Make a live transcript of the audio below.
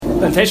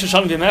Then Tesha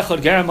Shalom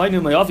V'Mechad Ger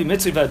Maynu Mayavi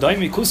Mitzi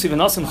V'Adaimi Kusi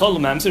V'Nasim Chol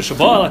Mamzer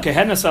Shabal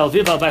Kehenes Al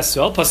Viv Al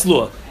Basel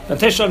Paslua. Then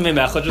Tesha Shalom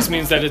V'Mechad just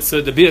means that it's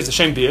the beer is the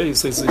same beer.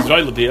 He's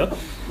Israeli beer,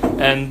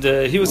 and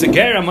he was a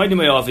Ger Maynu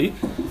Mayavi.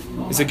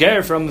 He's a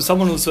Ger from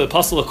someone who's a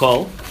apostle of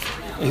Kol.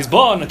 He's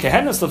born a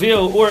Kehenes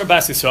Lavio or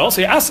Bas Yisrael.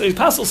 So he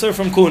passes her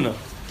from Kuna.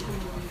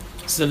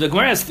 So the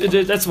Gemara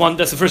that's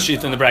the first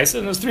sheet in the Brisa,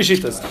 and there's three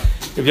sheetas.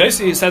 Rabbi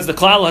Yossi says the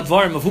klal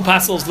hadvarim of who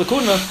passes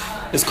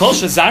lakuna is kol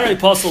shezarei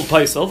pasel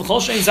paisel, the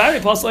kol shein zarei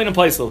pasel ein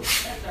paisel.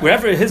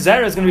 Wherever his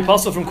zara is going to be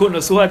pasel from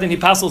kuna, so then he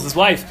passes his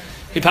wife,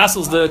 he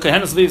passes the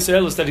kehenas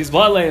v'yisraelis that he's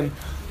ba'aleim,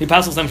 he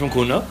passes them from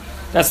kuna.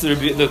 That's the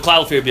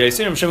klal for Rabbi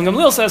Yossi. And Shimon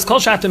Gamliel says kol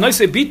shat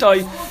tenoisei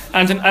bitoi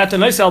and at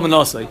tenoisei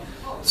almanosei.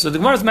 So the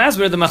Gemara's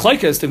masber, the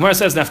machlokes, the Gemara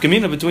says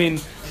nafkamina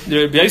between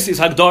the Rabbi Yossi's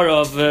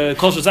hagdara of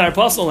kol shezar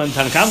apostle and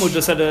Tanakamu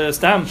just said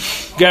stam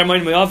ger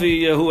moin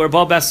me'avi who are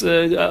babas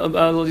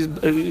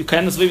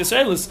kehenas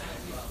v'yisraelis.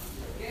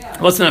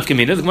 What's the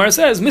nafkamina? The Gemara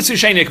says mitzvah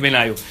sheni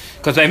ekminayu,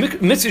 because by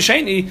mitzvah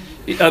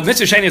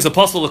sheni is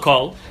apostle of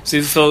kol.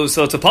 So it's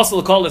apostle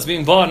of kol that's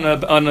being born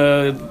on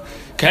a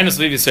kehenas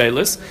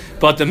v'yisraelis,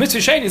 but the mitzvah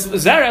sheni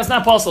zara is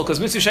not apostle, because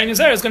mitzvah sheni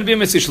zara is going to be a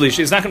mitzvah shlishi.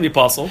 It's not going to be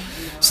apostle.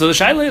 So the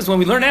shaila is when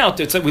we learn out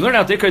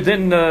Dikar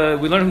din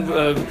we learn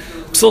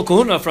psul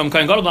kahuna from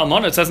Kohen Gadol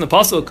Ba'almana. It says in the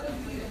pasuk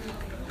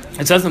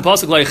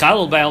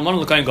Lo'ichalol Ba'almana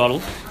L'Kohen Gadol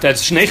that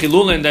Shnei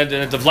Chilulin that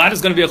the Vlad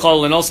is going to be a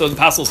chol and also the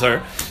pasels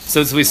her.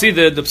 So we see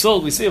the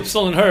psul, we see a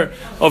psul in her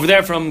over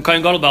there from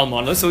Kohen Gadol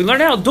Ba'almana. So we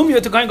learn out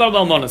Dumya to Kohen Gadol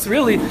Ba'almana. So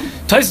really,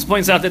 Taisus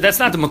points out that that's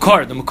not the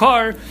makar. The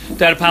makar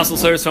that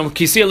pasels her is from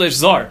Kisilish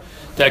Zar.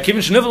 That Kivin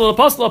Shnivel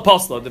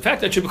apostle. The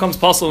fact that she becomes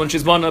apostle when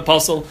she's born an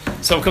apostle,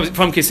 so it comes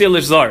from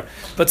Kisilish Zar.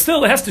 But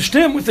still, it has to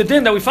stem with the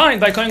din that we find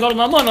by Kohen Gadol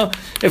Ba'almana.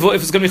 If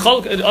it's going to be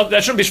chol,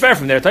 that shouldn't be shver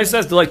from there. Tais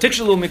says like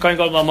Tikshalu mi Kohen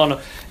Gadol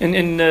Ba'almana. In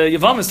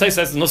Yavamis, Tais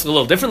says a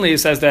little differently. He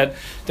says that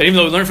even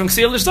though we learn from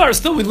Kisilish Zar,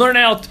 still we learn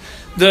out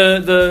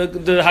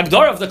the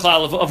hagdar of the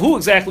klal of who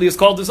exactly is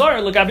called the Zar.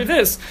 Lagabi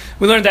this,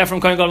 we learned that from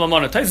Kohen Gadol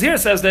Ba'almana. Tais here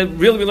says that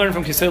really we learn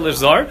from Kisilish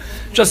Zar.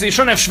 Just you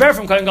shouldn't have shver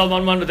from Kohen Gadol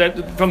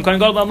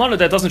Ba'almana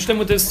that doesn't stem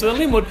with this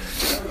limud.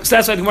 So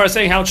that's why the Gemara is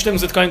saying how it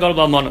stems with Kohen Gadol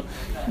Ba'almana.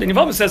 The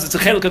Yavamis says it's a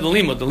chelik of the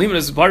limud. The limud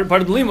is part of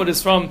the limud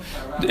is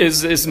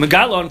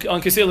megala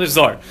on Kisilish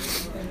Zar.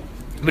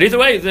 But either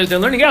way, they're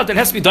learning out that it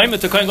has to be daima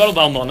to Kohen Gadol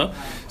Ba'almana.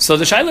 So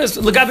the shaila is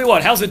legabi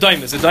what? How's it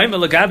daima? Is it daima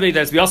legabi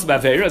that's biyasa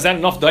b'avera? Is that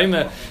enough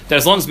daima that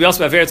as long as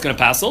biyasa b'avera it's going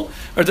to passel?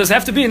 Or does it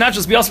have to be not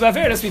just biyasa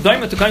b'avera? It has to be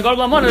daima to Kohen Gadol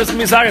Ba'almana. It's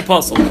going to be zari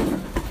passel.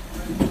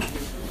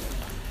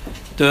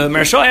 The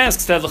Mersha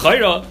asks that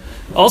l'chayra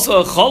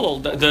also a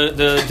cholol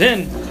the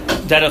din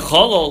that a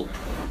cholol.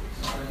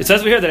 It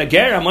says over here that a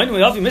ger amaynu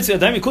yavi mitzvah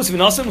adami kusi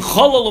v'nasim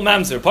cholol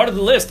umamzer. Part of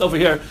the list over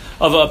here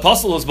of a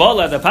apostle who's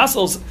bala the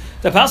apostles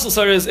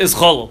is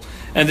cholol.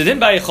 And the din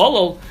by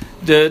cholol,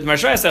 the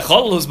Mersha says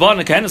cholol who's born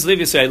a kehenas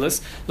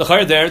v'yisraelis. The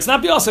chayr there, it's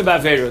not biyasa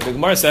b'avera. The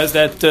Gemara says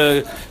that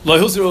lo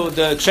huzru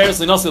the ksheres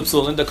linasil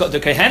psulin. The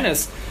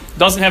kehenas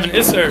doesn't have an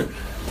iser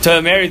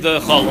to marry the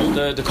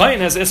cholol. The kohen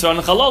has iser on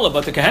the chalala,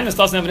 but the kehenas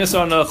doesn't have an iser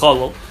on the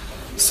cholol.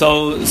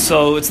 So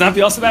it's not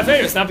biyasa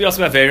b'avera. It's not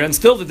biyasa b'avera, and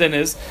still the din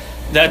is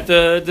that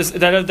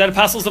that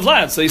apostles the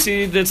Vlad. So you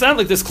see, it's not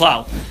like this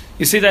klal.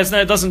 You see that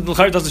it doesn't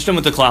stem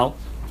with the klal.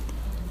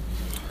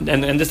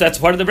 And that's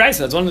part of the brisa.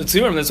 That's one of the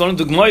tziurim. That's one of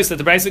the gmois that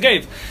the brisa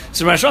gave.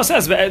 So Rashi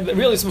says,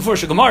 really, it's before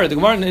Gemara. The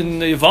Gemara in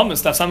the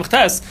Yavamis, Taf Samach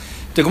Tes,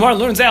 the Gemara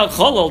learns out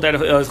cholol that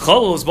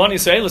cholol is bani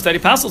Yisraelis that he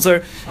passes her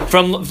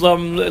from lo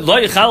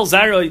yichal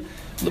zaroi.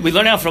 We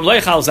learn out from lo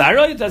yichal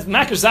zaroi that's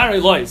makar zaroi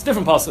loy. It's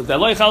different pasuk. That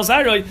lo yichal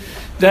zaroi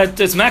that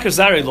it's makar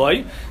zaroi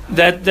loy.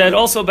 That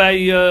also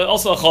by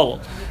also a cholol.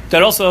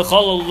 That also a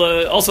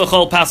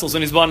chol passes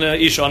when he's born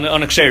isha on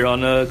a ksher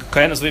on a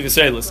kohenas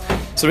v'yisraelis.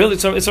 So really,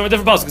 it's from a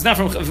different pasuk. It's not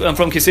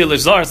from Kisilish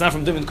Zar. It's not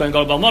from Divin Kohen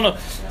Gadol Ba'almana.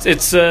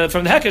 It's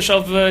from the hekesh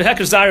of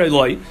hekesh Zarei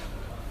Loi.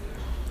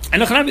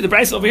 And the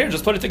Brisa over here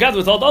just put it together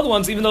with all the other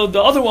ones, even though the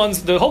other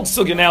ones, the whole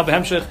sugya now,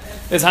 Behemshech,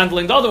 is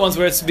handling the other ones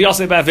where it's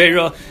biyasei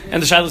ba'avera,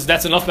 and the shaila is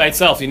that's enough by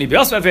itself. You need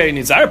biyasei ba'avera, you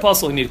need zayir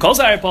apostle, you need kol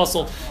zayir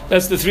apostle.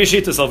 That's the three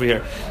shittas over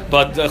here.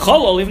 But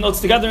cholol, even though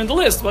it's together in the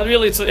list, but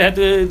really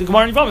the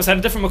Gemara in Yavamis had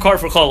a different makar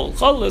for cholol.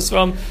 Cholol is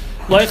from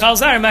loy chal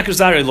zayir, makar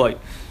zayir loy.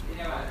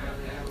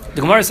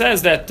 The Gemara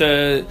says that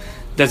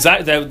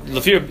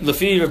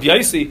Lefi Rabbi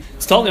Yossi,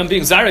 it's telling him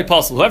being Zarei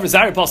Apostle. Whoever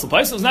Zarei Apostle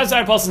Paisel is not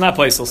Zarei Apostle, not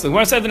Paisel. So the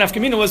Gemara said the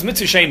Nafkamina was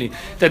Mitzvah Sheni.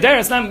 That there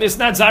it's not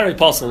Zarei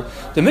Apostle.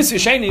 The Mitzvah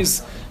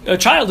Sheni's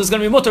child is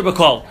going to be Mutter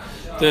B'Kol.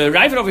 The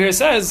Ravid over here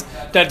says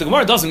that the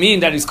Gemara doesn't mean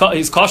that he's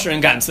kosher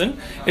in Gansen.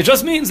 It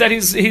just means that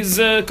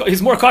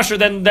he's more kosher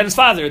than his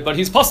father, but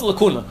he's Apostle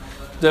Lakuna.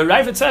 The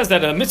Ravid says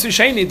that a Mitzvah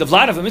Sheni, the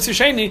Vlad of a Mitzvah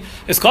Sheni,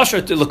 is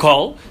kosher to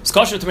Lakol, is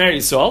kosher to marry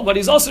Yisrael, but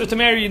he's also to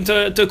marry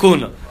into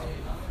Kuna.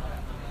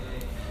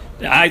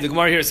 The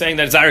Gemara here is saying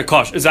that Zara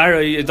Kosh,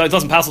 it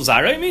doesn't pass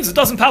Zara. It means it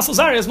doesn't pass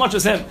Zara as much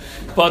as him,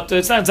 but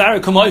it's not Zara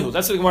Kamayhu.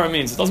 That's what the Gemara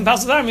means. It doesn't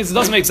pass Zara means it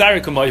doesn't make Zara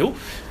Kamayhu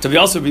to be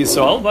also be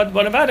Yisrael.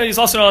 But about it, he's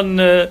also al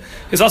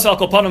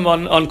Kopanim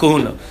on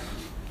Kahuna.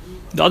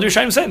 The other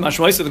Rishonim say,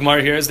 Mashmois of the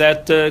Gemara here is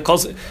that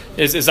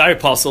is Zayir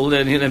Apostle,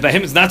 and by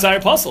him it's not Zayir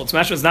Apostle. It's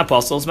Mashmois not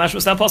Apostle. It's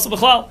Mashmois not Apostle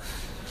B'chlal.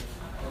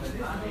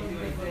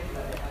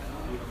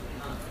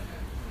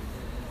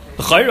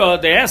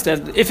 They asked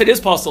that if it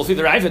is possible, if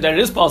either that it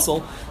is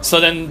possible,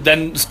 so then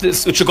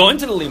it should go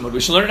into the limud.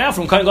 We should learn it now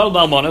from Kohen Gadol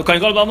B'Almana. Kohen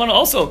Gadol B'Almana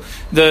also,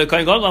 the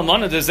Kohen Gadol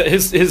B'Almana,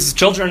 his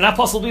children are not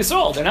possible to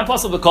Yisrael. They're not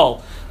possible to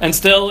call. And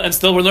still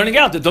we're learning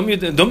out the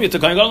dumya to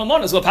Kohen Gadol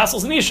B'Almana is what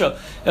passes an Isha.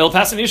 It'll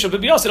pass an Isha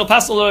b'bios. It'll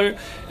passel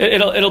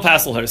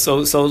her. So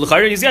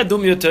l'chayra is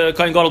dumya to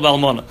Kohen Gadol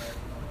B'Almana.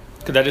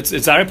 That it's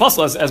Zayir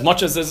Apostle as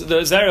much as the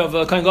Zayir of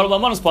Kohen Gadol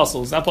B'Almana is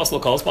Apostle. It's not Apostle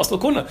Kol, it's Apostle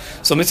Kuna.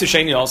 So Mitzvah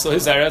Sheni also,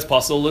 his Zayir is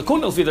Apostle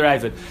Kuna will be the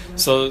Ravid.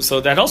 So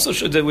that also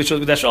should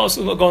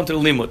also go into the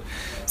Limud.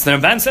 So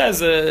the Ramban says,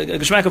 the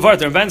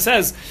Ramban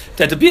says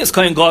that the Bia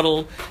Kohen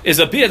Gadol is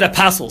a Bia that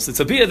passels. It's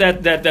a Bia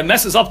that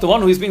messes up the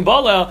one who is being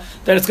Bala,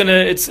 that it's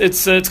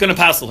gonna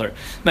passel her.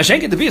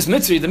 Mashenke the Bia is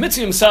Mitzri, the Mitzri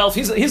himself,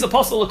 he's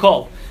Apostle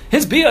Kol.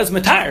 His Bia is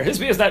Matar, his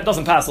Bia is that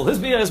doesn't passel. His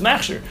Bia is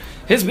Machshir.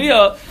 His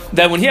Bia,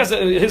 that when he has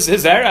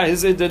his era,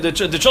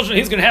 the children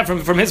he's going to have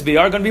from his Bia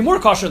are going to be more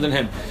kosher than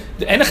him.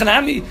 The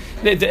Enechanami,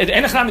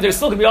 they're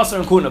still going to be Aser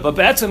and Kuna, but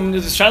Be'etzim,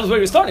 the child is where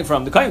you're starting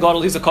from. The Kohen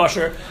Gadol, he's a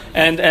kosher,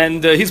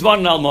 and he's born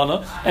in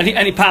Almana, and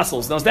he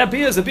passels. Now, that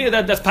Bia is a Bia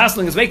that's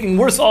passeling, is making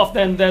worse off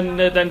than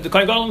the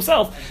Kohen Gadol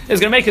himself, is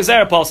going to make his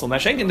era apostle.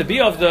 Mashenk in the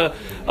Bia of the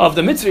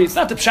Mitzri, it's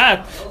not the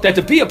Pshat that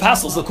the Bia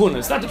passels the Kuna.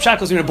 It's not the Pshat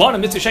because you're born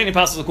in Mitzri Sheni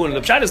passels the Kuna.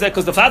 The Pshat is that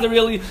because the father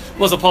really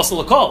was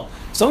apostle Kol.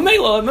 So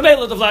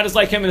Mamela, the Vlad is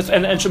like him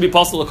and should be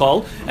apostle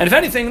Kol. And if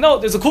anything, no,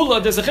 there's a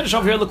Kiddush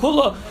over here, the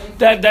Kula,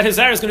 that his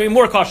era is going to be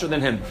more kosher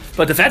than him.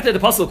 But the fact that the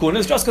apostle Kuna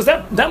is just because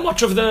that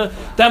much of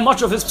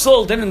his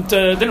psul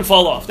didn't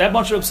fall off. That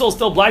much of psul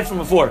still blind from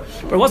before.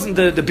 But it wasn't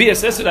the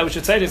BSS that we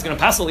should say that he's going to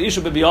pass the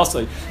Isha be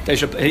also that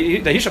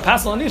he should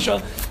pass on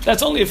Isha.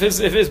 That's only if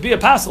his Bia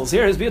passels.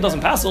 Here his Bia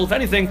doesn't passel. If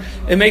anything,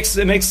 it makes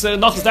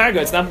Nachas Darga.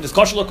 It's not this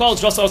kosher Kol.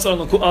 It's just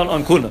also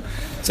on Kuna.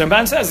 So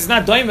Ramban says it's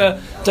not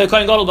doime to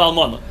Kohen Gadol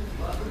B'Almana.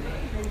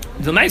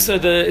 The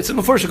Maisa, it's in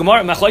Mefurish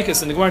Gemara,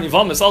 Machlokes in the Gemara in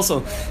Yivamis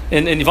also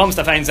in Yivamis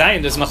Tafayin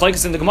Zayin. There's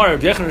Machlokes in the Gemara,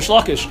 Rabbi Yechon and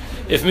Shlakish.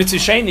 If Mitzvah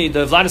Sheni,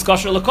 the Vlad is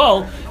kosher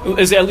Lakol,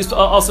 is at least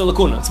also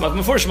Lakuna. It's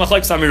Mefurish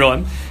Machlokes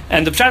Amiroim.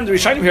 And the Pshat, the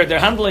Rishonim here, they're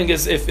handling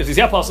is if he's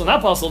apostle, not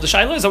apostle. The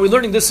Shaila is, are we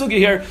learning this sugi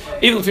here,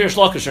 even if you're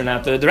Shlakish or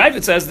not? The Rabbi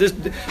says this.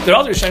 The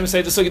other Rishonim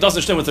say the sugi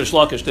doesn't stem with the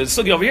Shlakish. The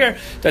sugi over here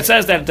that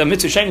says that the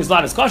Mitzvah Sheni is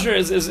Vlad is kosher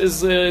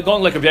is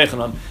going like Rabbi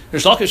Yechon. The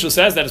Shlakish who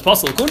says that it's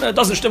apostle Lakuna, it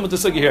doesn't stem with the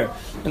sugi here.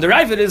 And the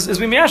Rabbi is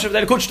B'miyashav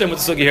that it could stem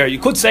with the sugi here. You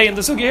could say in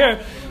the sugi here,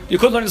 you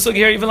could learn the sugi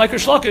here even like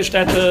Rish Lakish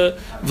that the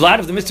Vlad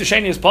of the Mitzvah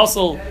Sheni is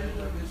apostle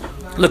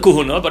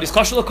lekuhuna, but he's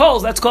kosher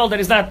lekols. That's called that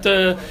he's not.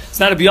 It's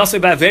not a biyasei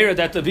ba'avera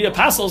that the via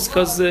passels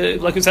because,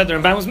 like we said, the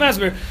Ramban was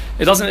masber.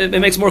 It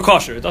makes more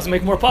kosher. It doesn't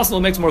make more apostle.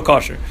 It makes more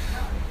kosher.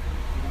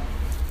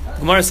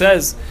 Gemara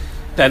says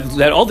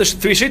that all the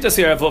three shittas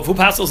here of who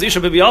passels isha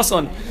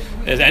b'biyason,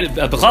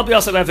 b'chal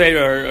biyasei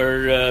ba'avera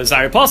or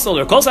zayir apostle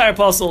or kol zayir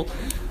apostle.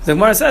 The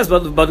Gemara says,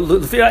 but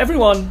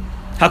everyone.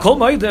 Hakol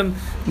moedim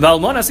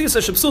v'almon asisa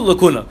shepsul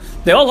lakuna.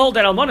 They all hold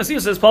that almon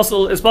asisa is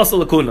possible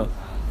lakuna.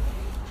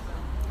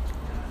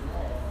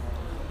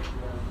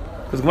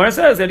 Because Gemara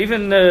says that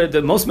even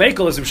the most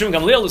makel is Rishon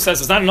Gamliel who says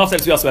it's not enough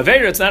that it's Yosef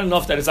Aveira, it's not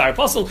enough that it's our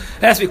apostle.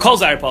 It has to be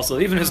called our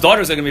apostle. Even his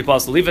daughters are going to be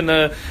apostle. Even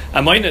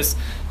Amoinus,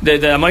 the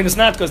Amoinus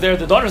not because the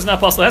daughters are not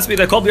apostle. It has to be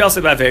they're called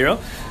Yosef Aveira.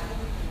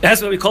 That's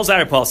what we call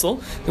our apostle.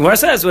 The Gemara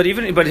says,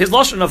 but his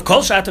lashon of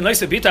kol shat noise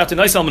bita to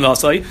noise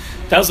almanasai,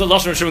 that was the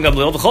lashon of Shimon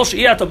Gamliel. The kol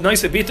shiyat of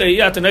noise bita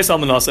iyat to noise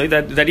almanasai,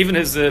 that even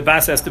his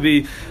bas has to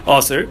be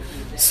aser.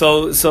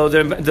 So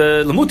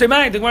the lamute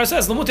mag, the Gemara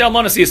says lamute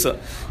almanasisa.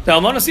 The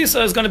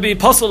almanasisa is going to be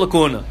apostle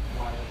lakuna.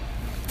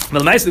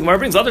 But the Gemara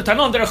brings other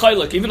tanom that are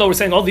chaylik. Even though we're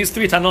saying all these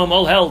three tanom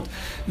all held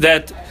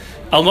that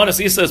Almonas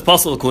Isa is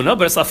possible lakuna,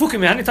 but it's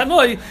lafukim mehani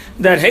tanoi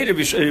that hey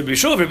Rabbi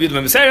Shuv, Rabbi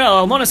Yudman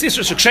Mesera, Almonas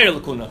Isa is ksher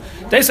lakuna.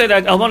 They say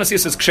that Almonas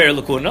Isa is ksher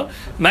lakuna.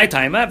 My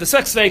time, I have the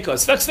svek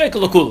sveika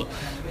lakula.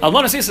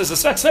 Almonas Isa is a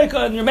svek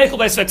sveika, and you're makel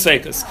by svek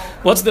sveikas.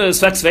 What's the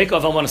svek sveika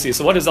of Almonas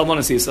Isa? What is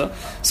Almonas Isa?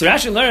 So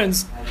Rashi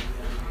learns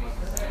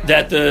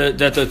that the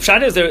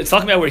pshat is there. It's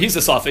talking about where he's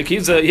a suffix. He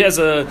has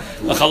a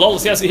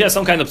chalol. He has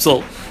some kind of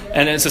psul,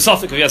 and it's a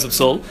suffix if he has a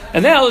psul.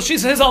 And now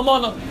she's his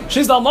almana.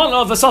 She's the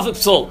almana of a suffix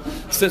psul.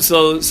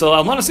 So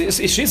almana, since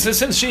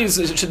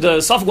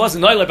the suffix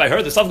wasn't noiled by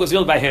her, the suffix was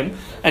yielded by him,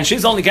 and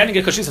she's only getting it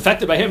because she's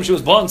affected by him. She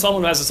was born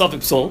someone who has a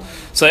suffix psul.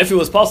 So if he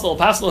was possible,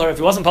 passel her. If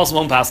he wasn't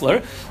possible, won't passel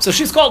her. So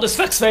she's called a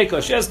svek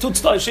sveika. She has two.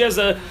 She has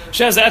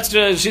an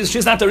extra.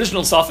 She's not the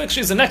original suffix.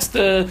 She's the next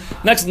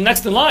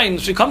in line.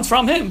 She comes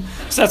from him.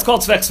 So that's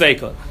called svek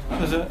sveika.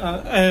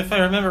 If I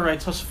remember right,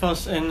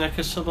 Tosafos in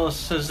Kesubos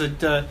says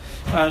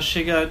that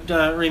she got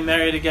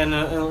remarried again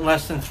in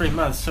less than 3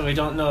 months, so we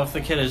don't know if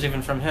the kid is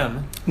even from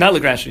him. Not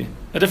like Rashi.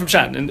 A different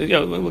pshat, and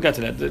we'll get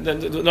to that.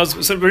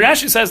 So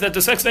Rashi says that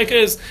the sex fake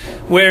is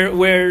where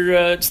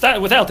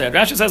without that.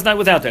 Rashi says not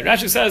without that.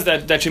 Rashi says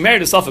that she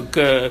married a Suffolk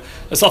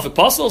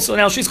apostle, so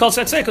now she's called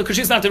sex fake because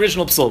she's not the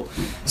original psul.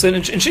 So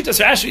in Shittas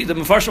Rashi, the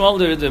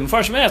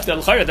Mefarshim asked that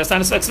l'chayra, that's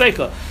not a sex fake.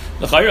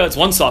 L'chayra, it's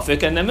one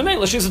suffix, and then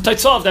Memela, she's a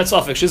taitzah of that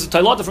suffix. She's a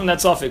tailata from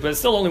that suffix, but it's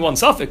still only one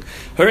suffix.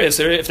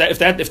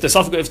 If the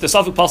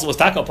suffix apostle was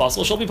taka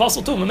apostle, she'll be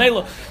apostle too.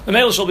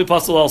 Memela she'll be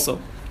apostle also.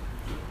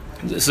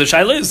 So the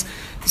shaila is,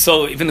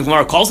 so even the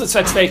Gemara calls it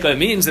sex fake, it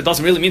means it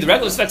doesn't really mean the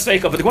regular sex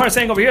fake. But the Gemara is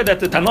saying over here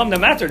that the Tanam that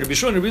matter, the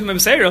Bishun, the Rebbe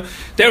Meseira,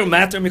 they will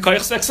matter mikoyach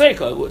sex fake.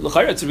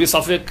 L'chayra, it's to be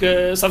suffix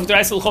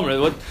d'raisa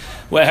l'chumra.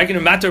 How can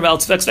it matter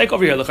about sex fake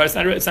over here?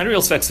 L'chayra, it's not a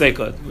real sex fake.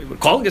 We're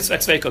calling it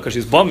sex fake because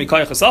she's bom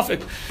mikoyach a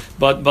suffix.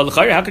 But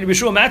l'chayra, how can it be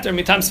sure matter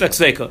mitam sex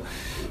fake?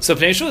 So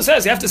Pnei Yeshua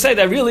says you have to say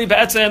that really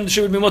ba'atzem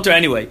she would be mutter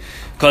anyway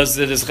because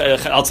it is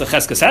also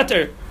cheskes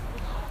heter.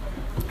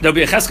 There'll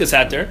be a cheskes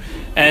heter,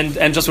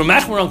 and just we're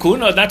machmer on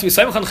kuna, not to be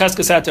seimach on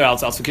cheskes heter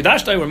outside. So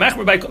Kidushin, we're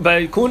machmer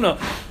by kuna,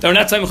 they're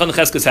not seimach on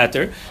cheskes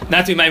heter,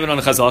 not to be maimed on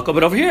chazaka.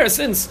 But over here,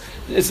 since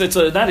she's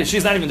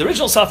not even the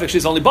original suffix,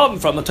 she's only bobbing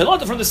from a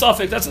telata from the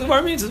suffix. That's what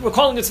it means. We're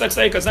calling it sex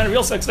seika. It's not a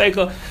real sex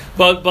seika,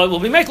 but we'll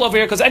be makel over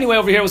here because anyway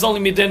over here was only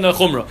midin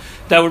chumra.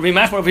 That would be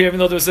machmer over here, even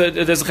though there's a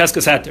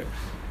cheskes heter.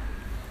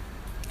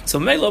 So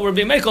Mela would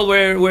be makel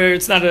where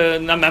it's not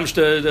mamish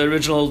the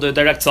original the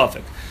direct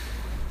suffix.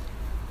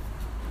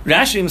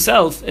 Rashi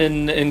himself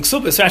in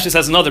Ksubis, Rashi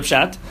says another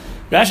pshat.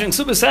 Rashi in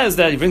Ksubis says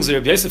that he brings the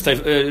Rabbi Yosef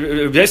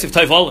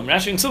Taivolim.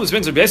 Rashi in Ksubis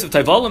brings the Rabbi Yosef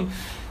Taivolim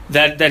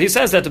that he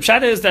says that the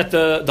pshat is that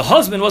the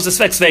husband was a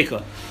sex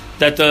faker.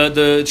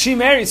 That she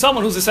married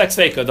someone who's a sex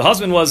faker. The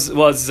husband was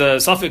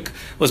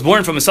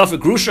born from a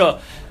Suffolk Grusha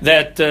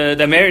that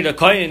married a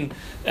Kohen,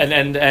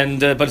 and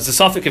but it's a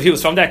Suffolk if he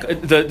was from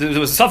that. There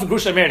was a Suffolk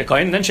Grusha that married a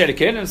Kohen, and then she had a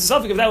kid, and it's a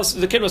Suffolk if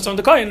the kid was from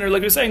the Kohen, or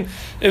like you're saying,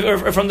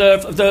 or from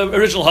the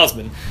original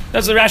husband.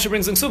 That's what Rashi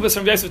brings in Subas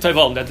from Yosef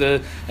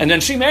Taivolim. And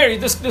then she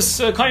married this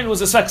Kohen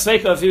was a sex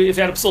faker if he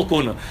had a psul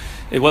kuna.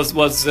 It was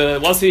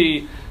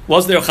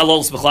there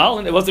chalol b'chlal,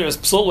 and was there a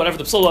psul, whatever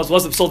the psul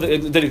was the psul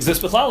that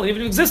exists b'chlal, and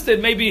even if it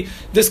existed, maybe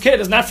this kid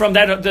is not from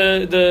that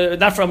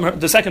not from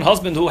the second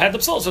husband who had the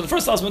psul. So the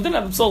first husband didn't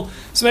have the psul,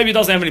 so maybe he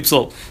doesn't have any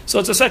psul. So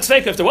it's a sex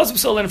fake if there was a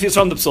psul, and if he's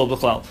from the psul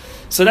b'chlal.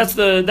 So that's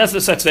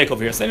the sex fake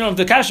over here. So you don't have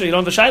the kasha, you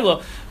don't have the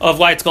shaila of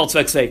why it's called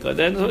sex fake.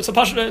 Then it's a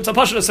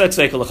pasha sex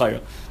fake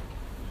l'chayra.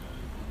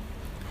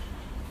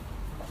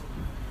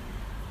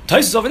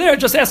 Taisus over there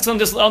just asks on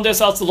this out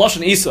the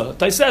lashon Isa.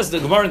 Tais says the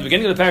Gemara in the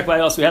beginning of the parak by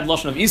us we had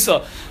lashon of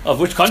Isa of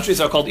which countries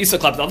are called Isa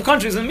clubs. Other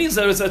countries and it means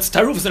that it's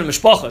tarufas in a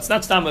mishpacha. It's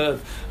not a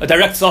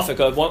direct suffix,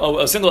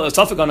 a single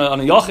suffix on a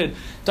yachid.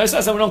 Tais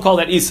says that we don't call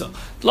that Isa.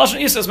 The lashon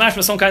Isa is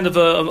mashma some kind of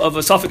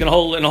a suffix in a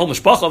whole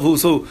mishpacha of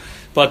who's who.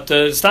 But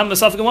stam a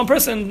suffix in one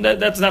person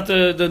that's not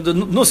the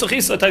nusach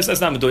Isa. Tais says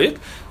not meduyik.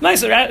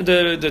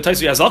 The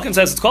Tais Yazakin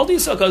says it's called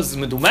Isa because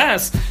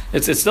medumas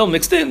it's still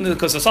mixed in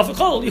because the suffix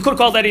chol you could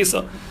call that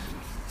Isa.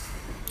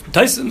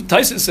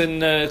 Taisus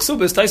in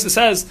Ksubis, Taisus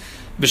says,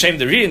 B'Shem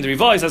the Ri, and the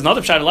Riva, he says another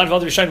pshat, a lot of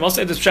other Rishonim will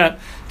say this pshat,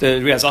 the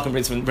Ri HaZaken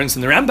brings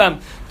in the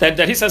Rambam,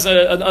 that he says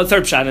a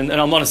third pshat in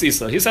Almanas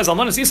Isa. He says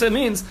Almanas Isa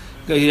means,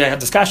 he had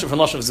this kasha from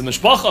Lashon of the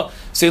Mishpacha,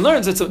 so he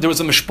learns there was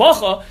a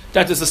Mishpacha,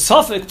 that there's a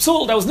suffix,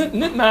 psul, that was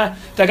nitma,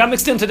 that got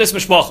mixed into this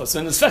Mishpacha. So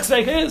in the sex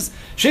fake is,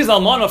 she's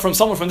Almana from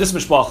someone from this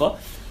Mishpacha.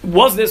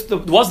 Was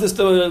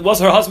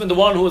her husband the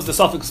one who was the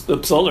suffix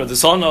psul, or the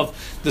son of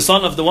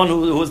the one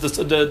who was the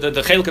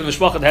chelik and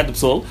mishpacha that had the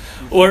psul,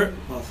 or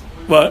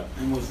what?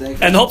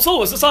 And the whole psul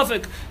was the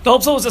suffix. The whole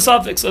psul was the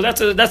suffix. So that's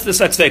the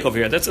sex fake over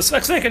here. That's a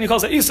sex fake, and he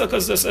calls it isa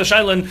because it's a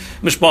shayla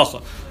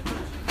mishpacha.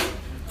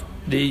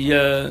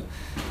 The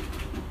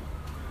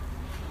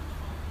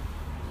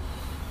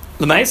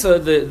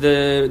Lemaisa,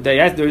 the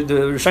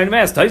Rishonim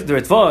asked the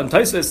Ritva and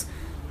Taisus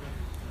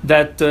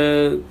that.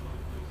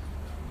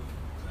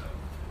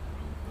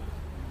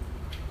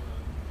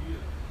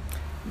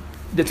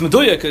 It's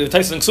Meduyak.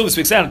 Tyson and Ksubah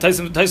speaks out.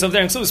 Tyson over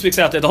there and Ksubah speaks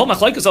out. That the whole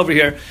machlokes over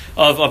here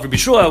of Rabbi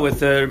Shua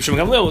with Rabbi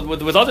Shimon Gamliel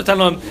with other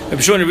Tanam, Rabbi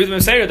Shua and Rabbi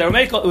Meseira, they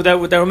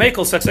were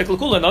makel sex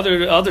kula, and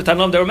other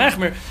Tanam they were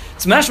machmer.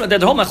 It's mashma that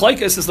the whole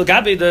machlokes is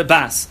lagabi the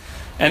bas.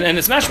 And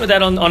it's mashma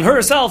that on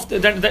herself,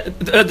 it's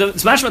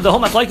mashma the whole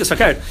machlokes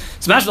fakir.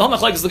 It's mashma the whole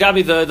machlokes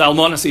lagabi the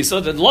almanas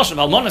isa, the lashon of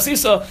almanas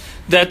isa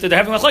that the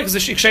having machlokes the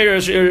shik sheir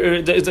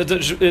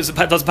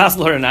does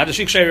passel her or not, the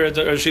shik sheir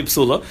or shik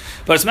psula,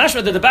 but it's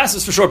mashma that the bas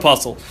is for sure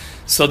passel.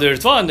 So the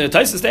Ritva and the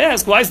Taisus they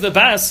ask why is the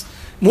bas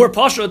more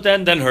pashut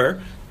than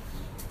her.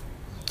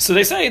 So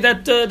they say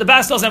that the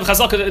bas doesn't have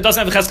chazaka, it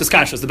doesn't have cheskes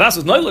kashas. The bas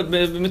was noiled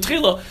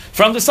mitchila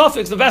from the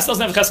suffix. The bas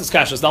doesn't have cheskes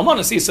kashas. The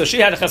almanas isa she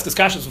had a cheskes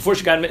kashas before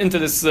she got into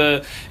this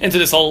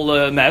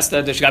whole mess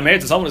that she got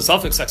married to someone with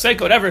suffix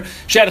sakseka whatever.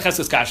 She had a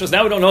cheskes kashas.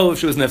 Now we don't know if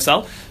she was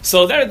nifsal.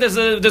 So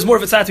there's more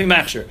of a tzatvi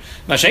machshir.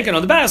 Mashenkin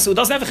on the bas who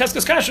doesn't have a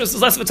cheskes kashas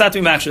is less of a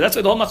tzatvi machshir. That's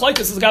why the whole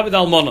machlokes is gabi the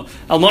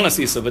almanas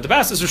isa. But the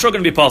bas is for sure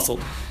going to be possible.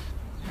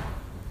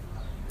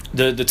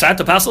 The tzat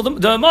to passel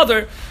the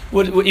mother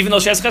even though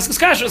she has cheskes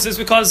kashrus, is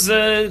because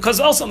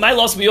also my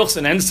loss will be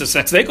yuchsin, and it's a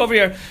sex veik over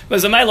here,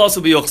 but my loss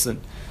will be yuchsin.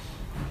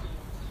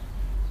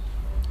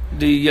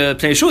 The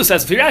Pnei Yeshua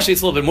says, if Rashi,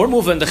 it's a little bit more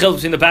moving the chil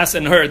between the bas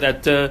and her,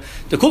 that the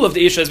kul of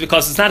the isha is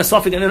because it's not a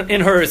suffix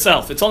in her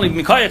herself. It's only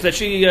mikayach that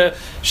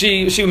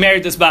she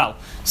married this baal.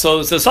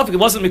 So the suffix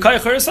wasn't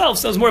mikayach herself.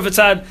 So it's more of a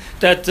tzad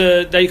that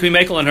you can be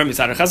makel on her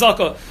mitzad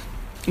chazaka.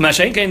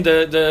 Mashenkein,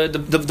 the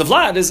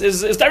vlad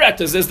is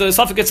direct, is the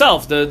suffix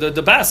itself.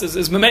 The bas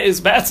is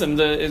batzim,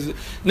 is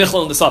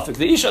nichol in the suffix.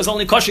 The isha is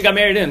only because she got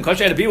married in, because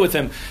she had to be with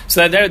him.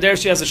 So there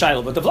she has a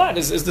shiloh. But the vlad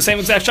is the same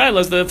exact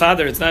shiloh as the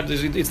father. It's not a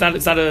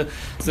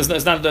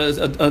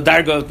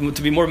darga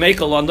to be more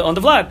makel on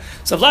the vlad.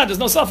 So vlad there's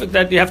no suffix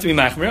that you have to be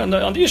machmer.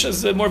 On the isha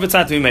is more of a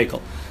tzad to be makel.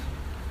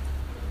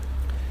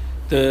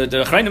 The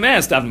Achrayim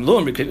asked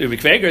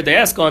they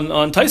ask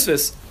on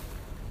Tosfos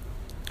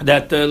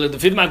that the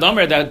Fidma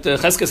Domer that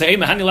Cheskes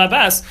Eima Hani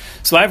Labas.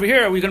 So over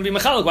here we're going to be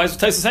machalik. Why is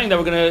Tosfos saying that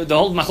we're going to the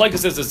whole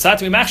machlokes is it's not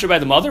to be machshir by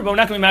the mother, but we're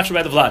not going to be machshir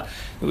by the vlad.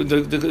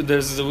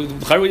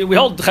 We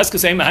hold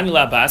Cheskes Eima Hani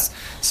Labas,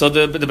 so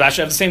the bash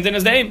have the same thing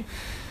as the aim.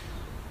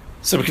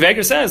 So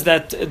Rikveger says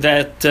that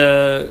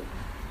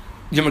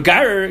you're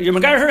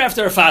megar her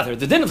after her father.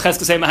 The din of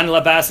Cheskes Eima Hani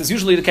Labas is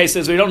usually the case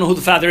is we don't know who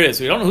the father is.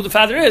 We don't know who the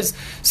father is,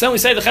 so then we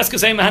say the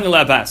Cheskes Eima Hani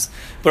Labas.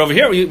 But over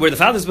here, where the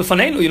father is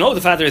b'fanenu, you know who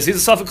the father is. He's a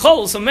suffix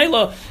chol. So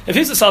Mela, if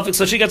he's a suffix,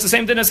 so she gets the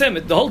same din as him.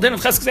 The whole din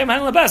of Cheskes Eima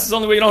Hani Labas is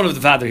only where you don't know the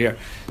father here.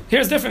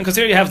 Here's different because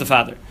here you have the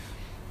father.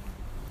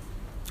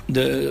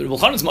 The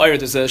Bulchan's Ma'ir,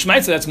 there's a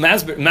Shmaitza that's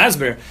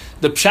Masber.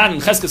 The Pshat in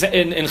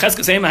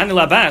Cheskes Eima Hani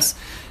Labas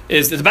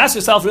is that the bas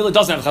herself really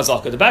doesn't have a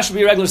chazaka. The bas should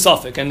be a regular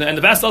suffix, and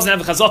the bas doesn't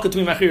have a chazaka to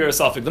be machir or a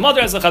suffix. The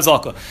mother has a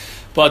chazaka,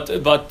 but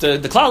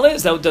the klal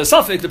is that the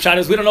suffix, the pshat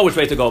is we don't know which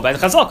way to go. By the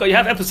chazaka, you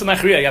have epis of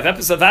machir, you have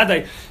epis of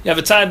vaday, you have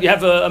a tzad, you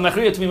have a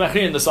machir to be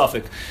machir in the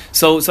suffix.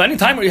 So any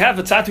time where you have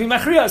a tzad to be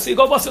machir, so you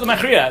go bust to the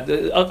machir.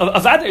 A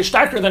vaday is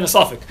starker than a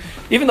suffix,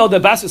 even though the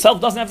bas itself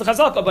doesn't have the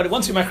chazaka. But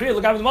once you machir,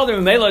 look at the mother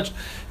and melech,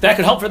 that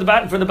could help for the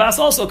bas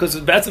also because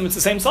it's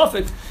the same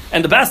suffix,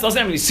 and the bas doesn't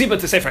have any siba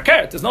to say for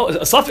karet. There's no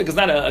a suffix is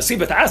not a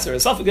siba to aser. A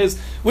suffix is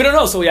we don't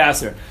know, so we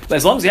aser. But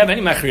as long as you have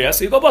any machriya,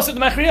 so you go bust the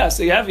machriya.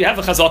 So you have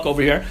a chazak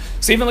over here.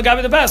 So even the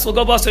gabi the bas will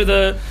go bust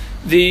the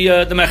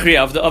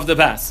machriya of the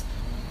bas.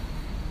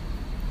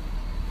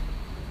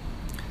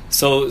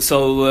 So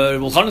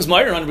Bulchan's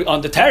Meir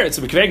on the Teretz,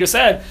 the Rikveger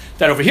said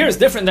that over here is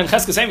different than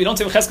Cheskes Eima. You don't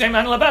say Cheskes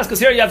Eima Hani Labas because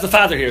here you have the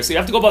father here, so you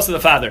have to go bust to the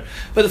father.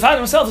 But the father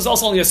himself is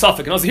also only a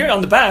suffix. And also here on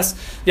the bas,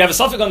 you have a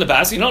suffix on the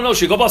bas. You don't know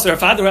she go bust to her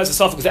father who has a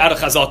suffix without a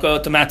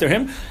chazaka to matter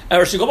him,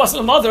 or she go bust to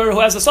the mother who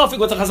has a suffix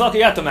with a chazaka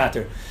yet to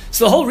matter.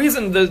 So the whole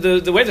reason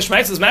the way the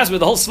Shmaitz is mastered,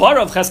 the whole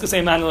svara of Cheskes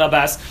Eima Hani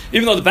Labas,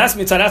 even though the bas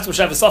mitzaratz which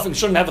have a suffix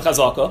shouldn't have a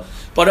chazaka,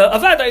 but a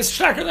vada is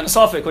sharper than a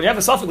suffix. When you have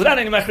a suffix without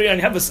any machriya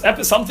and you have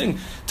something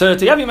to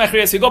have your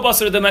machriya, so you go bust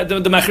to the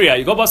machriya.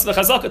 You go bust the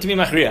chazaka to be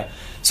machriya.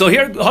 So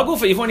here,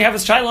 hagufa, even when you have a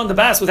child on the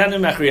bas without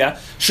any machriya,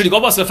 should you go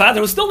bust the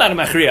father who's still not a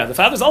machriya? The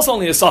father is also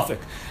only a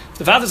suffix. If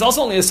the father is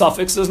also only a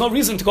suffix, there's no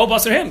reason to go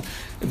bust him.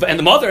 And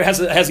the mother has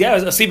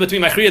a seed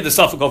between machriya the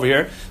suffix over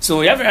here. So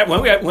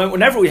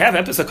whenever we have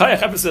epis a kayach,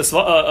 epis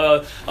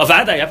a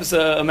vaday, epis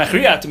a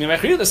machriya to be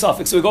machriya the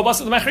suffix, so we go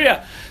bust the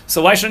machriya.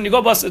 So why shouldn't you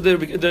go bust the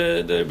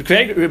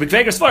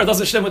Rikveger svara? It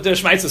doesn't stem with the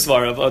Shmaitz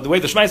svara. The way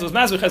the Shmaitz was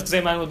masber has the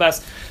same man with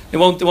bas. It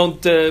won't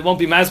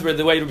be masber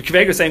the way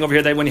Rikveger is saying over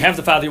here that when you have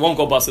the father you won't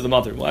go bust the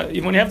mother. Why?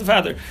 Even when you have the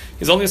father,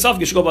 he's only a suffix.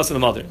 You should go bust the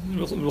mother.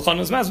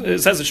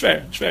 It says it's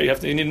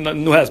shver. You need a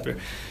new hasber.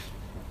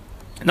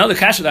 Now the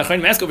kasha that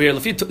Achrayim ask over here,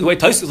 the way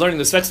Tosfos is learning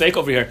the Svek Sveik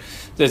over here,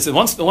 the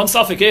one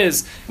suffix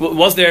is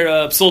was there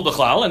psul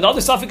b'chlal, and the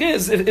other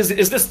suffix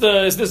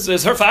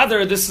is her father?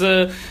 Is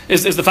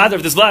the father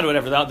of this vlad or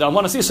whatever? I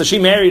want to see. So she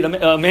married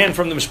a man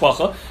from the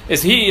mishpacha.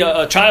 Is he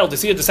a child?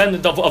 Is he a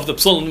descendant of the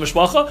psul in the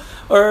mishpacha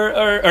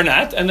or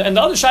not? And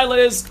the other shaila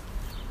is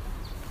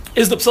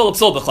the psul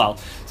b'chlal.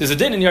 There's a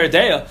din in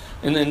Yeridea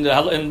in the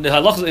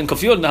halachas in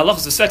Kofiyot in the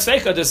halachas of Svek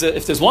Sveika.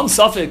 If there's one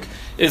suffix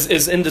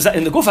is in the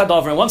guf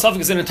hadavar and one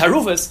suffix is in a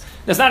taruvas,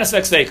 there's not a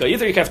Svek Sveika.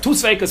 Either you can have two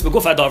sveikas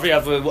beguf hadavar, you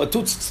have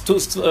two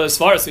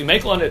svaras we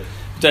make on it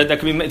that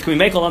can be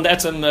make on the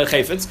etzem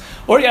chayfetz,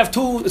 or you have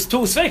two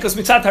sveikas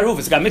mitzat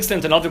taruvas. Got mixed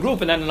into another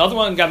group, and then another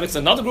one got mixed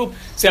in another group.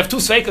 So you have two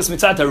sveikas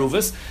mitzat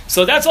taruvas.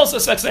 So that's also a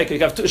Svek Sveika. You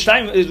have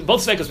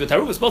both sveikas with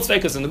taruvas, both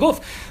sveikas in the guf.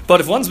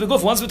 But if one's with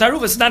guf, one's with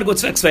taruvas, it's not a good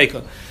Svek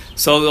Sveika.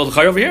 So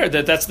the over here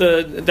that's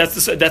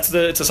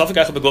it's a suffix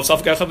achab beguf,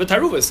 suffix achab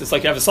betaruvus. It's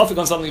like you have a suffix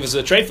on something if it's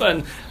a treifa,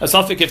 and a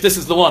suffix if this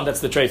is the one that's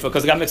the treifa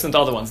because it got mixed into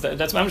other ones.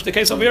 That's much the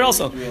case over here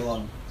also.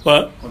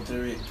 What?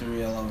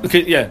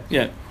 Okay, yeah.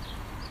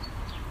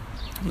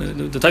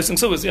 The Taising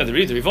Subas, the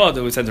Reed, the Rivad,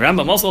 we said the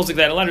Rambam also like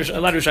that. A lot of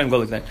Rishayim go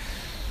like that.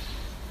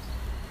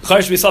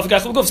 Chayish be suffix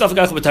achab beguf, suffix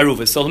achab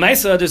betaruvus. So the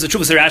Ma'isa, there's a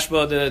Chuvas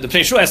Rashba, the Pnei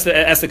Yeshua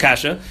asks the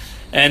kasha,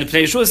 and the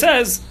Pnei Yeshua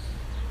says.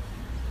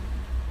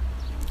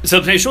 So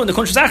the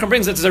Kunsh Zachar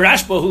brings it to the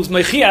Rashba, who's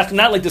Mechiach,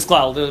 not like this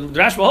cloud. The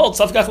Rashba holds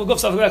Safgach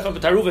L'Guf, Safgach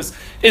L'Taruvus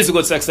is a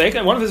good sex steak,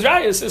 and one of his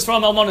rayas is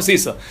from Almana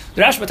Sisa.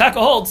 The Rashba Taka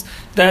holds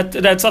that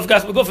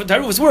Safgach L'Guf and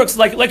Taruvus works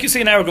like you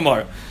see in our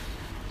Gemara.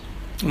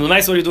 And the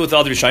nice what do you do with the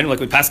other Rishonim, like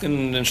with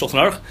Paskin and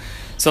Shulchan Aruch.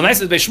 So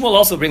nice is Beishmuel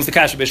also brings the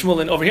Kasha.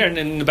 Beishmuel over here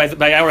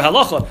by our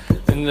halacha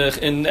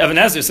in Even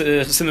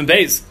Ezer Simon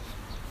Beis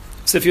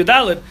Sif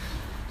Yudalid.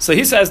 So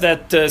he says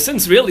that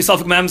since really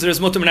Safek Mamzer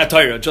is Mutter Minat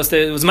Torah, just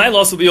it was my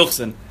loss will be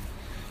Yuchsin.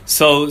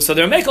 So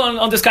they're making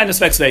on this kind of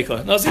spek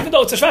sveika. Now, even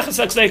though it's a shvachas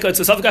spek sveika, it's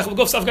a safgach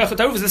v'guf, safgach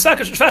v'taruf, it's a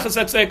shvachas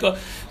spek sveika.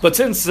 But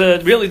since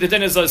really the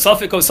din is a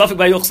safik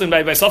by yuchsin,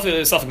 by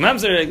safik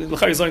mamzer,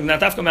 l'chari is only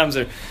not afka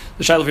mamzer.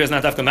 The shaila here is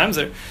not afka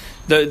mamzer.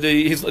 That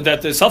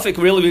the safik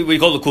really we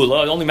call the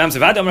kula. Only mamzer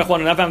vadam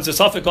rechwan, not mamzer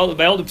safik.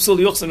 By all the psul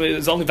yuchsin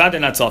is only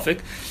vadam, not safik.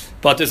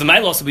 But there's a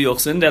mailos to be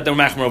yuchsin that they're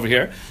machmer over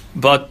here.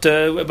 But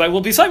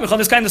we'll be saying on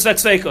this kind of spek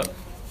sveika.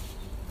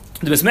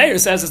 The Bismeir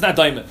says it's not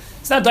daimah.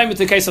 It's not daimah to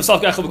the case of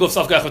Safgach B'guf,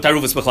 Safgach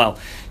B'taruvus B'chlal.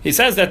 He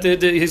says that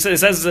he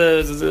says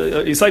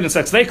he's citing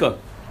Sex Veika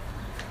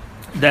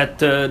that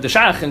the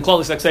Shach in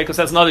Klal Sex Veika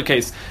says another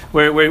case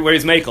where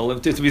he's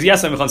makel to be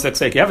yesem on Sex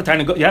Veika. You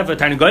have a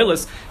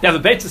Tarnagoylus, you have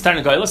a Beitzis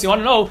Tarnagoylus. You want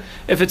to know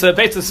if it's a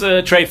Beitzis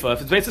Treifa.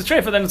 If it's Beitzis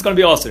Treifa, then it's going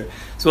to be Aser.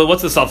 So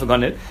what's the suffix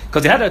on it?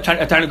 Because you had a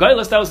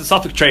Tarnagoylus that was a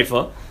suffix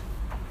Treifa.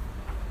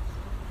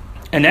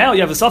 And now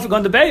you have a suffix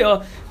on the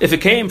Beya if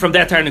it came from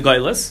that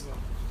Tarnagoylus,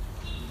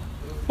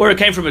 or it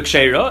came from a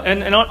kshera,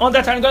 and on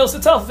that Tarnagoylus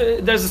itself,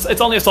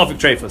 it's only a sofik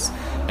treifus.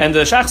 And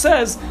the Shach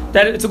says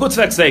that it's a good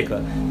svek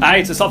seika.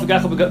 It's a sofik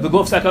gacha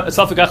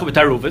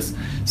b'taruvus.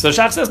 So the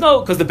Shach says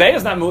no, because the bay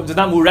is not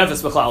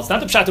murevis b'chlal. It's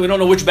not the pshat that we don't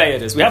know which bay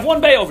it is. We have one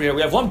bay over here.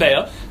 We have one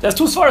bay. There's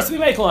two svaras to be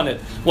makel on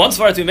it. One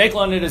svara to be makel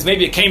on it is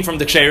maybe it came from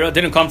the kshera, it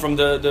didn't come from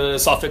the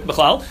sofik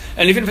b'chlal.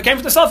 And even if it came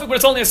from the sofik, but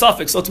it's only a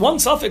sofik. So it's one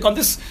sofik on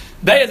this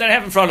bay that I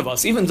have in front of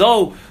us. Even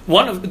though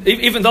one of the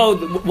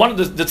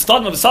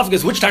stadim of the sofik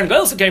is which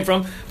Tarnagoylus it came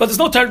from, but there's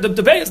no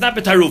the bay is not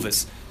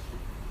b'taruvis.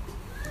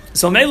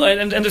 So Mela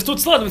and there's two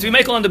tzladim to be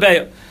makel on the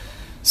bay.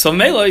 So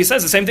Mela he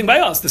says the same thing by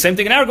us, the same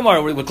thing in our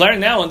Gemara. We're declaring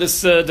now on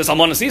this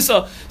Almana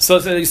Sisa. So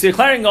you see, you're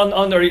declaring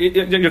or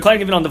you're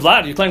declaring even on the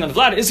Vlad. You're declaring on the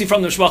Vlad. Is he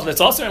from the mishpacha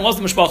that's aser, and was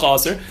the mishpacha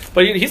aser?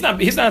 But he's not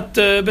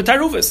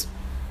b'taruvis.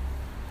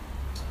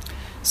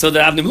 So the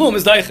Avnei Blum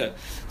is daiche.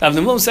 The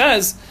Avnei Blum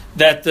says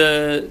that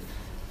the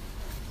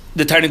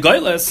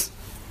Tarnagoylus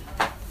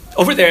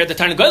over there, the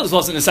Tarnagoylus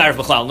wasn't in Sarif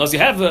B'chlal. Now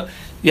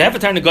you have a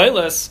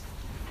Tarnagoylus.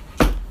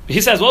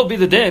 He says, what would be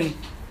the din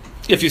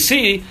if you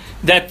see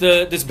that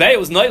this bay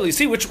was noile? You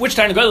see which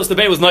Tarnagoylus the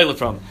bay was noile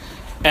from,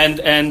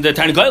 and the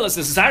Tarnagoylus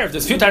is Sarif.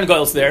 There's a few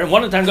Tarnagoylus there, and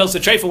one of the Tarnagoylus is a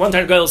treifa, one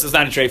Tarnagoylus is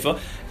not a treifa,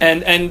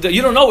 and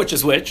you don't know which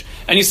is which,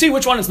 and you see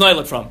which one is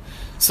noile from.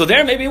 So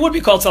there, maybe it would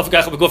be called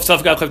Safgach B'guf,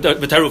 Safgach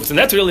B'taruvus, and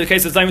that's really the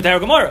case of Zaymit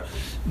Gemara.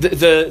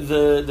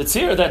 The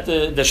tzir that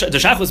the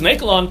Shach was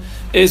makel on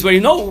is where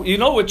you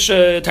know which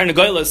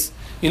Tarnagoylus.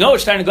 You know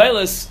which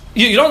Tarnagoylus.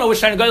 You don't know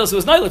which Tarnagoylus it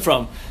was noiled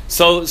from.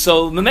 So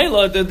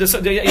Memela,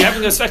 you're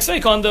having a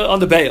svek on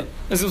the Beya.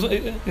 This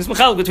is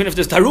machal between if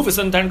there's Taruvus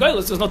and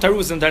Tarnagoylus. There's no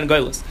Taruvus and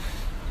Tarnagoylus.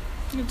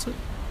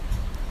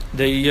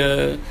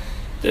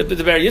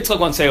 The Ber Yitzchok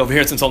once say over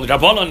here, since only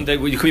Rabbanon,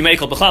 you can be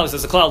mekel b'chlal.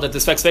 There's a klal that the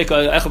svek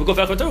echa b'guf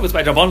echa Taruvus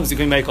by Rabbanon you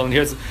can be mekel, and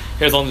here's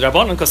only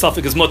Rabbanon because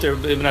Safik is mutter,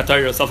 Minat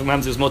Torah, Safik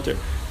Mamzer is mutter.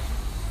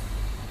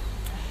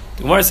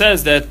 The Gemara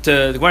says that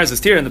the Gemara is a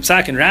steer in the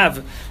Psak and Rav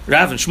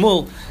and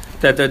Shmuel.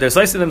 That they're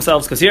slicing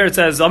themselves, because here it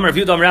says Amar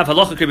V'Yud Amar Rav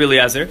Halacha Rabbi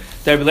Eliezer.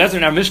 That Rabbi Eliezer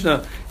in our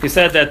Mishnah, he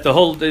said that the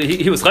whole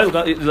he was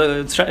Rabbi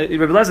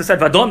Eliezer said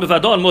Vadon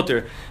b'Vadon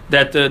mutter,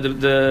 that the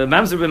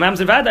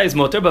mamzer vada is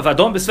mutter, but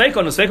Vadon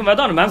b'Sveikon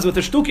Vadon, a mamzer with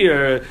a shtuki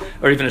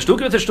or even a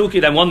shtuki with a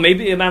shtuki, that one may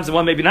be a mamzer,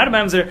 one may be not a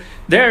mamzer.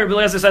 There Rabbi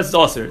Eliezer says it's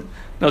aser.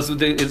 No, so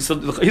he's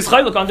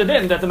chayluk on the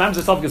din that the mamzer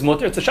itself is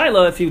mutter. It's a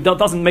shayla if he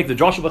doesn't make the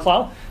Joshua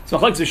b'chlal. So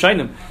like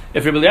Zishainim,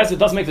 if Rabbi Eliezer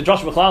doesn't make the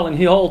Joshua b'chlal and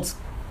he holds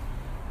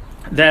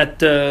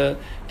that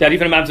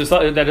even a mamzer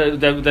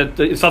that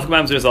Safek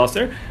mamzer is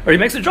aser, or he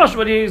makes a Josh,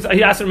 but he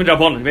asked him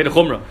midrabanan. He made a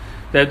chumrah.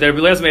 That Rabbi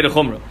Eliezer made a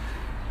chumrah.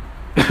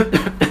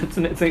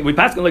 We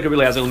pass like Rabbi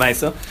Eliezer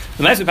l'maisa.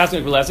 The nice we pass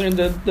like Rabbi Eliezer, and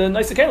the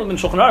nice kelim in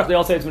Shulchan Aruch they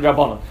all say it's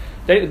midrabanan.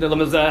 The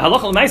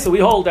halacha l'maisa we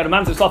hold that a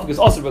mamzer Safek is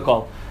aser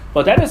b'kol,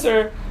 but that is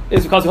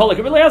because we hold like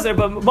Rabbi Eliezer.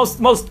 But most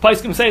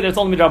poskim say that it's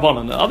only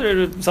midrabanan.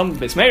 Some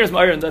Beis Meir's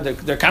and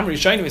their Kamri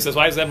Shainim. He says,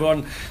 why is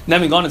everyone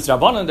naming on it's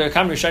drabanan? Their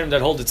Kamri Shainim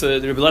that hold it's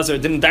Rabbi Eliezer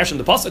didn't dash in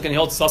the pasuk and he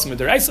holds it's asum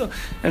midiraisa,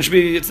 and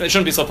it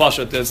shouldn't be so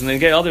pashat. And they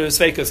get other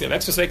sveikas, you have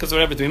extra sveikas or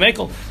whatever to be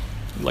makel,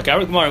 like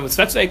our Gemara with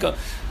svek sveika.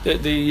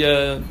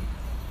 The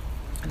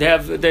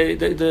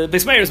the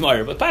Beis Meir is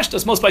Meir, but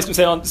Pashtas, most places we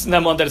say on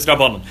them one that it's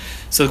Rabbanon.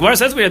 So the Gemara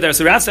says we are there.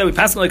 So Rav said we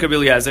pass like Rabbi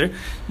Eliezer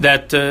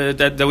that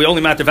we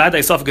only matter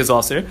Vadai Sofik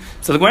Aser.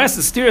 So the Gemara has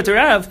to steer it to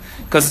Rav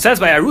because it says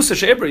by Arusa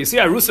Sheibra. You see,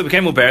 Arusa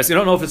became Uberes. You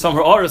don't know if it's from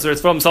her Orus or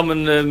it's from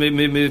someone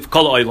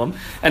Kol Oilam.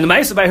 And the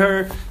Ma'isa by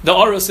her, the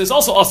Orus is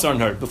also Aser on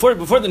her. Before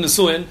the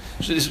Nesuin,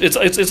 it's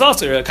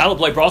Aser. Kalab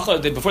Blei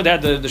Bracha. Before they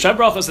had the Sheb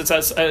Brachas, it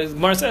says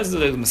Gemara says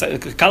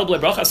Kalab Blei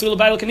Bracha Asur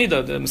L'Bayla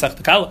Kenida. The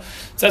Masech Kal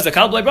says the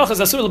Kalab Blei Bracha is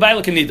Asur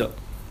L'Bayla Kenida.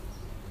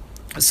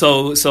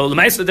 So the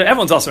Ma'isa,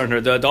 everyone's also on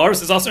her. The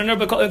Orus is also on her,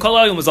 but Kol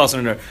Oilam was also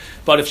on her.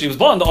 But if she was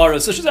born the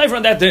Orus, so she's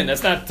everyone that din.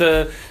 That's not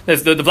the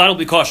Vlad will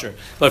be kosher.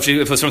 But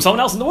if it's from someone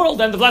else in the world,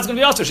 then the Vlad's going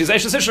to be also. She's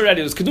Eishes Ish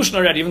already. It was Kidushin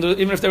already.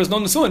 Even if there was no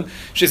Nesuin,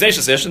 she's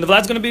Eishes Ish, and the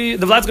Vlad's going to be a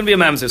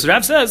Mamzer. So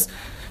Rav says.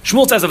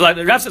 Shmuel says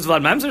Rav says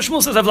Vlad Mamzer,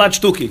 Shmuel says Vlad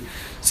Shtuki.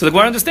 So the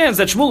Gemara understands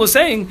that Shmuel is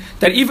saying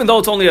that even though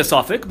it's only a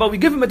suffix, but we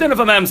give him a din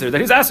of a Mamzer.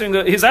 That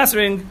he's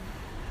answering.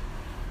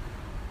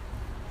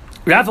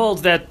 Rav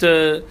holds that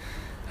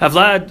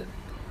Vlad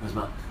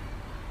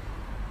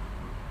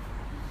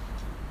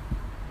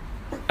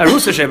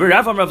Arusa Sheber,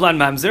 Rav Amar Vlad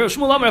Mamzer,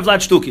 Shmuel Amar Vlad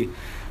Shtuki.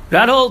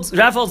 Rav holds the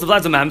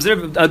Vlad's a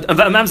Mamzer,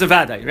 Mamzer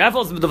Vadai. Rav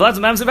holds the Vlad's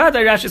a Mamzer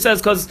Vadai. Rashi says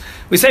because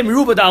we say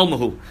Meruba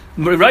Dalmahu.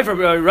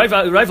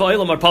 Raiva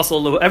Oilam or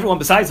Puzzle, everyone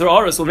besides her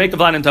Oris will make the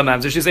Vlad into a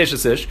Mamzer. She's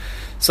Eishasish.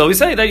 So we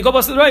say that you go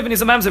bust the Raiva and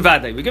he's a Mamzer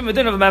Vadai. We give him a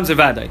din of a Mamzer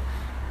Vadai.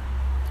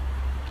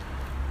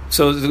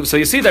 So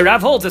you see that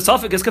Rav holds that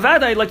Suffolk is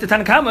Kavadai like the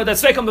Tanakama that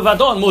Sveikam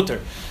Bevadon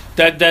Mutter.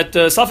 That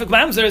Suffolk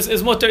Mamzer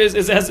is Mutter is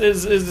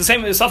the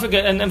same. Suffolk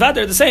and Vadai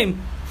are the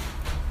same.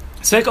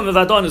 Sveikam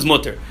Bevadon is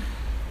Mutter.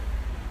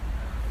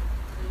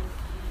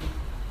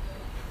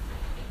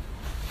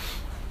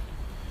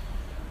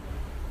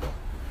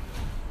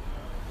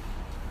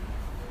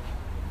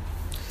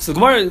 So the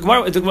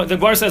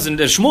Gemara says in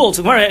Shmuel,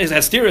 the Gemara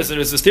has steers,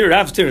 there's a steer,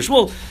 Rav, steer,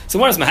 Shmuel. So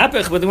the Gemara is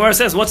Mahapich, but the Gemara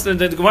says,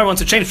 the Gemara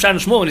wants to change Pshat and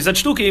Shmuel, and he said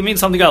Shtuki, he means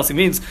something else. He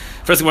means,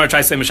 first the Gemara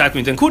tries to say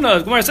Meshakim in Kuna,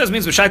 the Gemara says it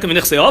means Meshakim in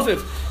Nichse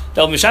Aviv.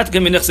 They'll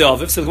Meshakim in Nichse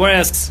Aviv. So the Gemara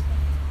asks,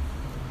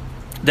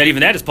 that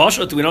even that is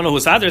Pashut, we don't know who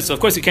his father is, so of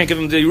course you can't give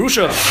him the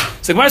Yerusha.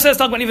 So the Gemara says,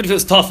 talk about even if it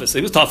was Tafis.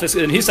 He was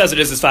Tafis, and he says it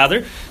is his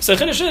father. So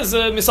Chiddush is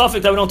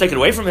Misafik that we don't take it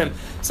away from him.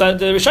 So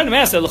the Rishonim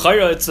asked that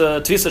L'chayra, it's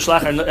a Tvisa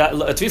Shlachar,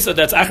 a Tvisa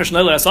that's Acher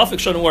Shneler, Asafik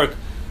shouldn't work.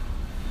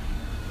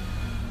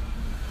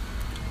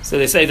 So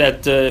they say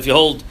that if you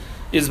hold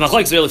is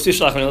machlok zeh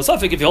leftishlach and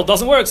l'safik, if you hold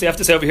doesn't work, so you have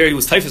to say over here he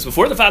was typhus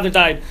before the father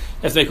died. You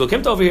have to make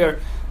l'kimta over here,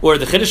 or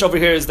the chiddush over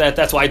here is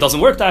that's why it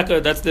doesn't work.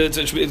 Taka, that's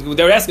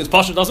they're asking,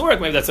 pasha doesn't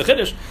work. Maybe that's a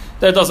chiddush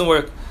that it doesn't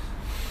work.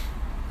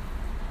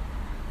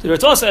 The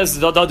Ritva says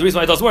the reason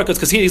why it doesn't work is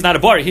because he's not a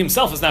bari. He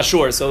himself is not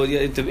sure. So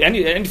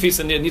any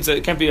tefisa needs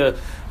it can't be a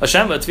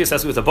shema. Tefisa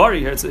has to be with a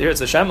bari. Here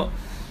it's a shema,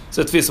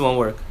 so tefisa won't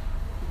work.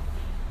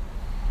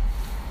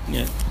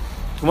 Yeah,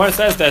 Gemara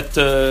says that.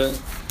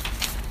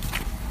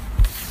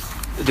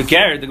 The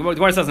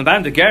Gemara says in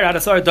Boehm, the ger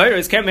adasar daira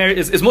is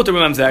mutar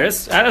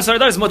b'mamzeres. Adasar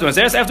daira is mutar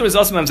b'mamzeres. Afterwards,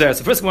 also mamzeres.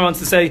 The first Gemara wants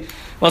to say,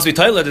 once we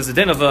title it as a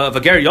din of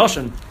a ger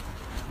yoshin.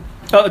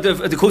 The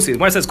kusi. The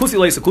Gemara says kusi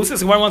leis a kusi.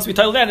 The Gemara wants to be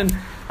titled that in ger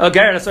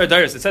adasar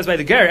dairis. It says by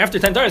the ger after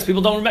 10 dairis,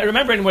 people don't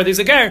remember anymore. There's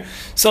a ger,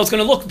 so it's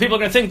going to look. People are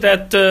going to think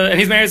that and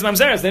he's married to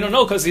mamzeres. They don't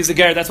know because he's a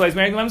ger. That's why he's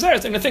marrying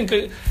mamzeres. They're going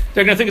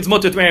to think it's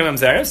mutar to marry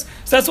mamzeres.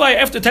 So that's why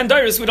after 10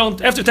 dairis we don't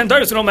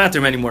matter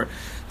him anymore.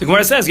 The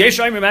Gemara says, "Yesh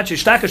Shaimer actually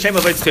Shtaka Shem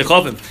of Eitz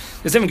Kechavim."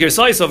 There's even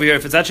Gersais over here.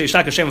 If it's actually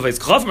Shtaka Shem of Eitz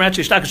Kechavim, or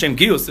actually Shtaka Shem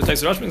Gius. The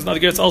text of Rosh brings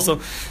another Gers also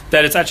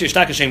that it's actually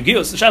Shtaka Shem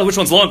Gius. The shadow, which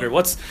one's longer?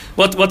 What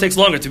takes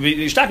longer to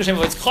be Shtaka Shem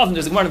of Eitz Kechavim?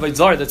 There's a Gemara of Eitz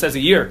Zar that says a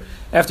year.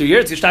 After a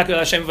year, it's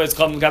Shtaka Shem of Eitz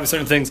Kechavim. Got to be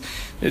certain things.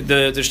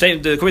 The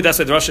Kumei Das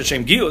said the Rosh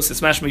Shem Gius.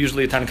 It's mashma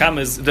usually Tanakam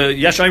is the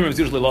Yesh Shaimer is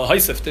usually Lo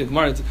Haisif. The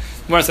Gemara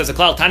says a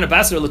klal Tana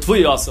Basar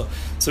Latvuyi also.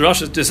 So Rosh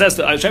says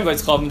the Shem of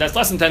Eitz Kechavim that's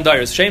less than 10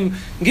 dairis. Shem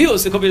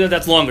Gius it could be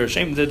that's longer. That's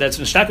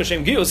Shtaka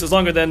Shem Gius is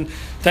longer than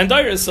 10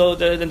 dairis, so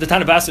the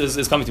Tana Basar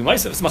is coming to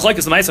Ma'asav. It's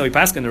machlokes the Ma'asav we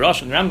pass in the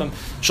Rosh and Rambam.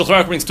 Shulchan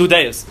Aruch brings 2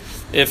 days.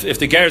 If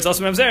the ger is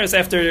also mamzeres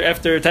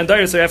after 10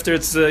 dairis or after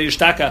it's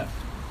Yishtaka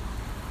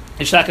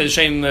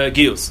Shem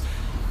Gius.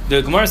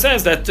 The Gemara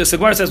says that. So the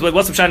Gemara says, well,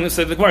 what's the pshat?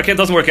 So the Gemara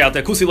doesn't work out.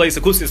 That kusi leis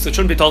a kusi, so it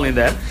shouldn't be totally in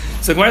that.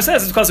 So the Gemara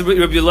says it's because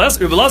Rabbi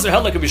Elazar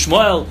held like Rabbi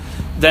Shmuel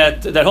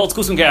that holds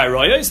kusim ger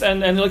aroyos,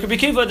 and like Rabbi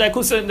Kiva that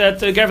kusim that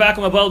ger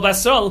vakum abal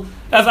basrol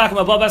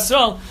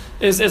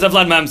is a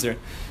vlad mamzer.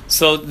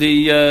 So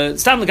the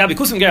stam legabi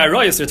kusim ger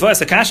aroyos there twice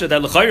a kasha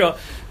that lechayra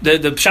the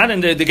pshat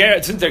and the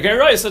ger since they're ger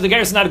aroyos, so the ger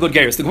is not a good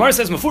ger. The Gemara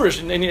says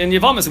mafurish in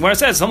Yavamas. The Gemara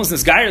says someone's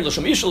this ger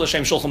l'shem ishul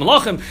l'shem shulchan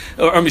malachim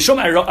or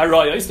mishum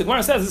aroyos. The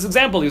Gemara says this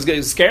example he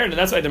was scared and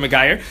that's why they're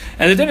megayer.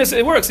 And the din is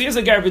it works. He is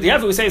a ger, but the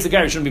Yava we say is a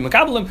ger. He shouldn't be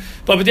makabelim,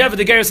 but the Yava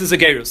the ger is a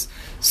gerus.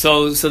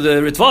 So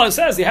the Ritva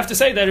says you have to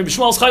say that Rabbi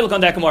Shmuel's chaylik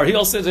on that Gemara. He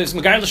also says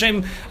megayer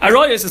l'shem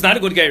aroyos is not a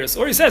good gerus.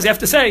 Or he says you have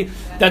to say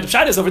that the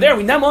pshat is over there.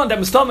 We nem on that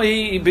mustama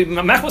he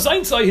machmas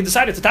ein so he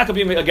decided to taka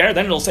be a ger,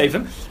 then it'll save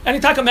him. And he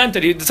taka meant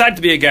it. He decided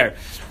to be a ger.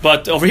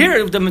 But over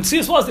here, the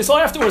Metzius was, they saw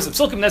afterwards, the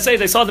Psukim that say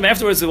they saw them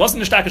afterwards, it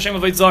wasn't a Shtaka Shem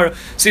of Eitz Zara,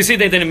 so you see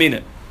they didn't mean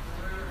it.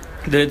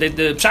 The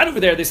pshat over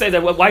there, they say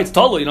that why it's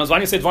tolu, why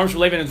do you say dvarm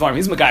shebelev and dvarm?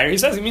 He's Megayer. He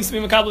says he means to be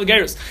Mekabel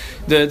Gerus.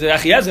 The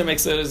Achiezer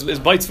makes his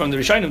bites from the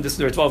Rishonim, this is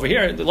the over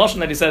here, the Lashon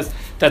that he says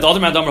that the other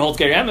Madamer holds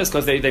Ger Emes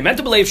because they meant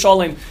to believe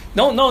Shalom.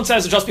 No one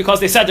says it just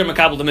because they said they're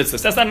Mekabel the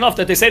mitzvahs. That's not enough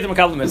that they say they're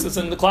Mekabel the mitzvahs.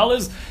 And the klal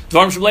is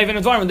dvarm shebelev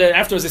and dvarm. And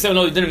afterwards they say,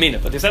 no, they didn't mean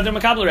it. But they said they're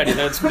Mekabel already.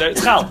 It's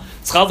chal.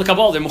 It's chal the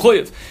Kabbalah. They're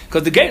mechuyev.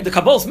 Because the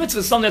Kabbalah's mitzvah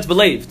is something that's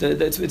believed.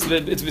 It's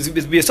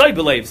b'yasai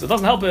believed. So it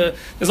doesn't help.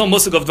 There's no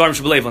musig of dvarm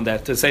shebelev on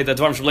that to say that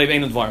dvarm shebelev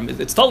ain't dvarm.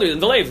 It's totally in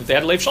the if they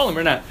had a Leif Shalom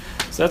or not.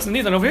 So that's the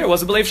need. And over here, it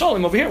wasn't Beleif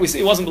Shalom. Over here, we see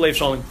it wasn't Beleif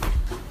Shalom.